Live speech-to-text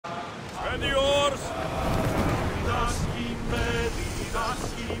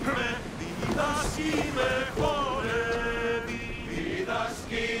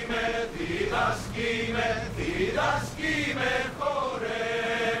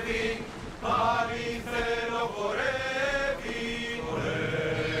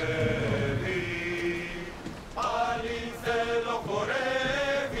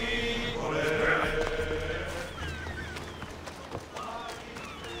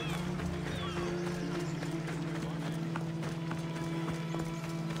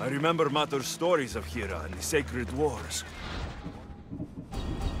I remember Matur's stories of Hira and the sacred wars.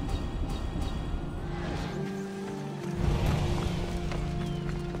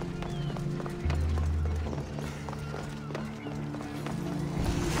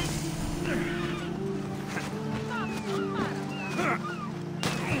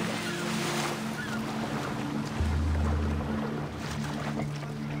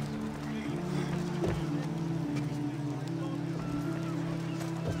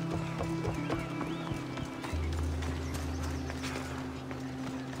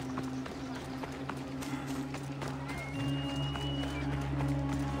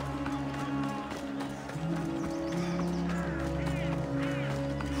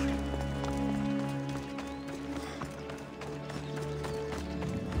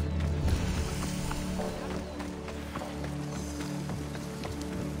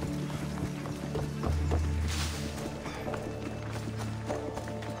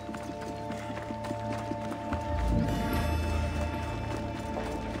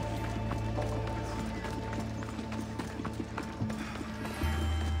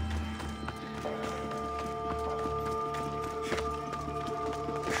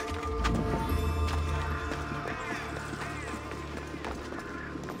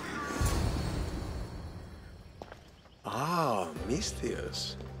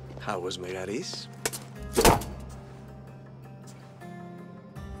 Misthios. How was Megaris?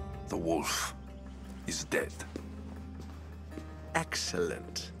 The wolf is dead.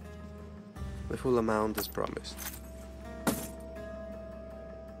 Excellent. The full amount as promised.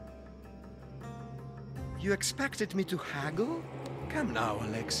 You expected me to haggle? Come now,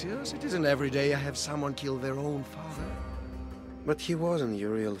 Alexios. It isn't every day I have someone kill their own father. But he wasn't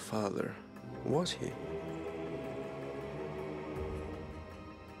your real father, was he?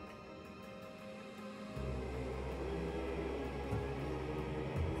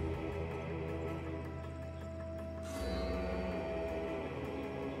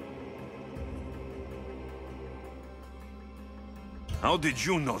 How did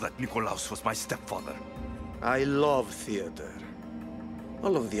you know that Nikolaos was my stepfather? I love theater.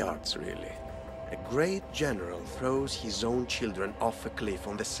 All of the arts, really. A great general throws his own children off a cliff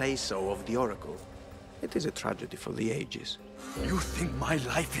on the say-so of the Oracle. It is a tragedy for the ages. You think my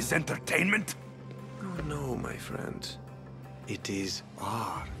life is entertainment? Oh no, my friend. It is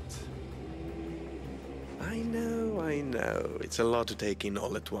art. I know. It's a lot to take in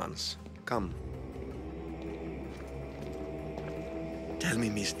all at once. Come. Tell me,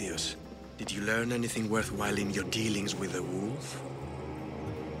 Misthios, did you learn anything worthwhile in your dealings with the wolf?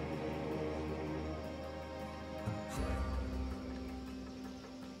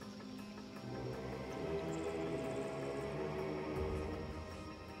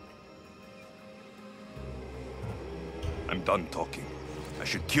 I'm done talking. I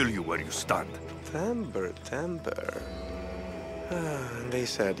should kill you where you stand. Temper. They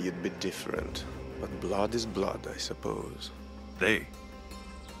said you'd be different. But blood is blood, I suppose. They?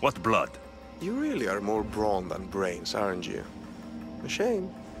 What blood? You really are more brawn than brains, aren't you? A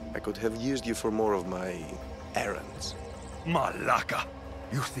shame. I could have used you for more of my errands. Malaka!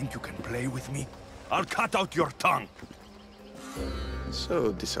 You think you can play with me? I'll cut out your tongue!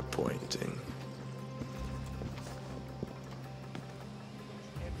 So disappointing.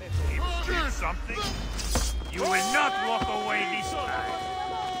 If you did something, you will not walk away this time.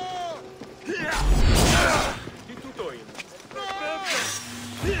 Yeah!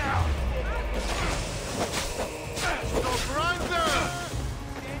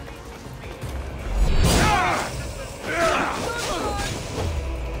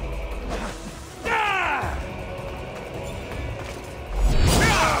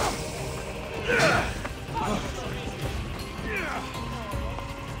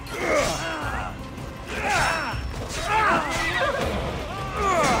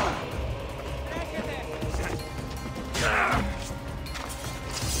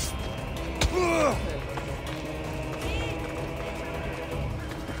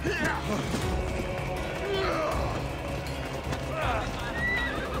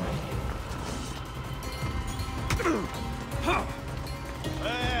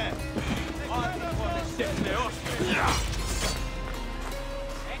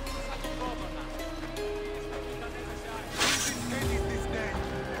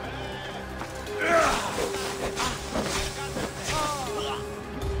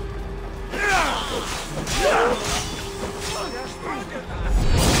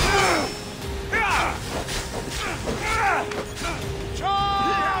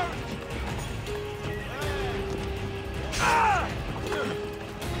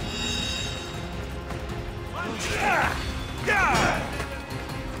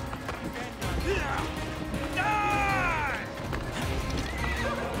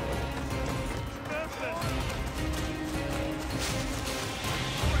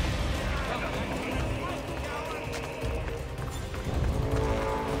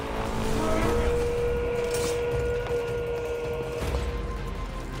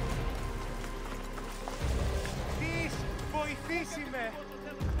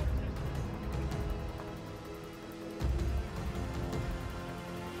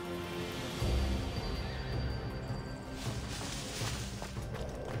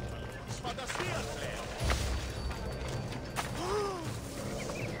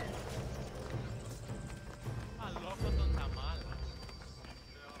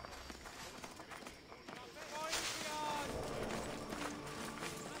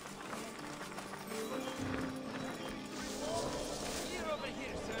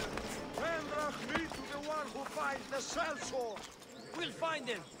 the sellsword! We'll find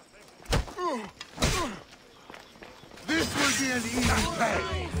him! This will be an easy pay!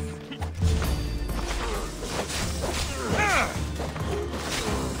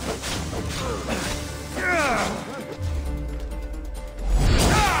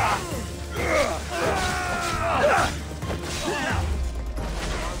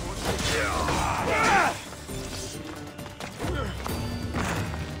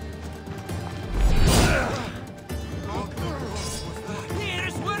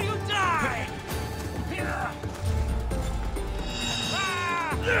 Here's where you die!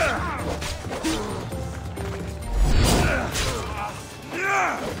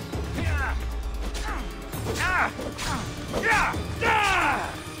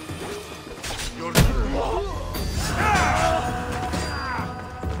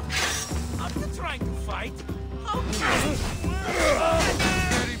 Are you trying to fight? How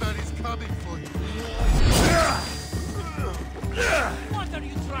Everybody's coming for you. What are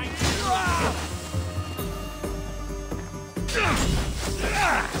you trying to do?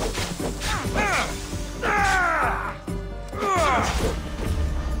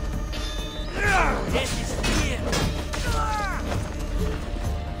 This is here.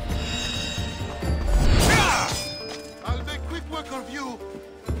 I'll make quick work of you.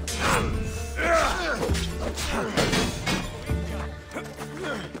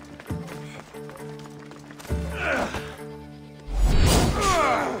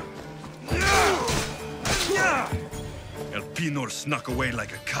 Elpinor snuck away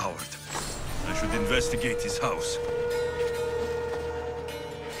like a coward. I should investigate his house.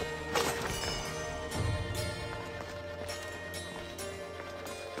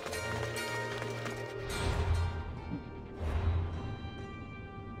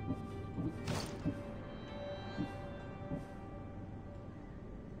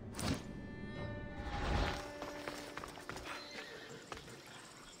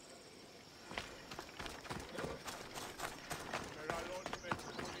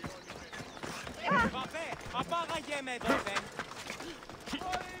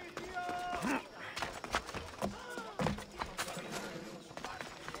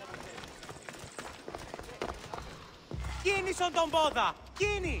 Κίνησον τον πόδα!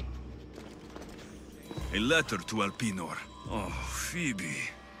 Κίνη! A letter to Elpinor. Oh, Phoebe.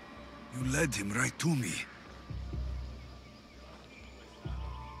 You led him right to me.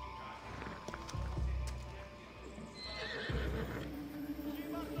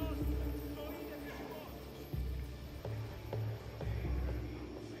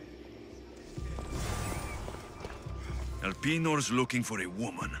 Elpinor's looking for a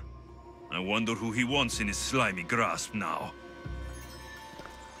woman. I wonder who he wants in his slimy grasp now.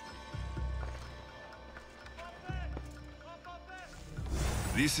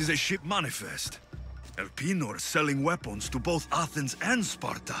 This is a ship manifest. Elpinor selling weapons to both Athens and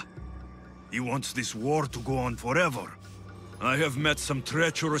Sparta. He wants this war to go on forever. I have met some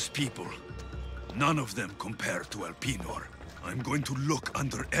treacherous people. None of them compare to Elpinor. I'm going to look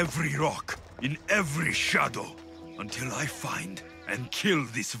under every rock, in every shadow, until I find and kill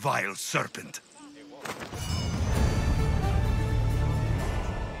this vile serpent.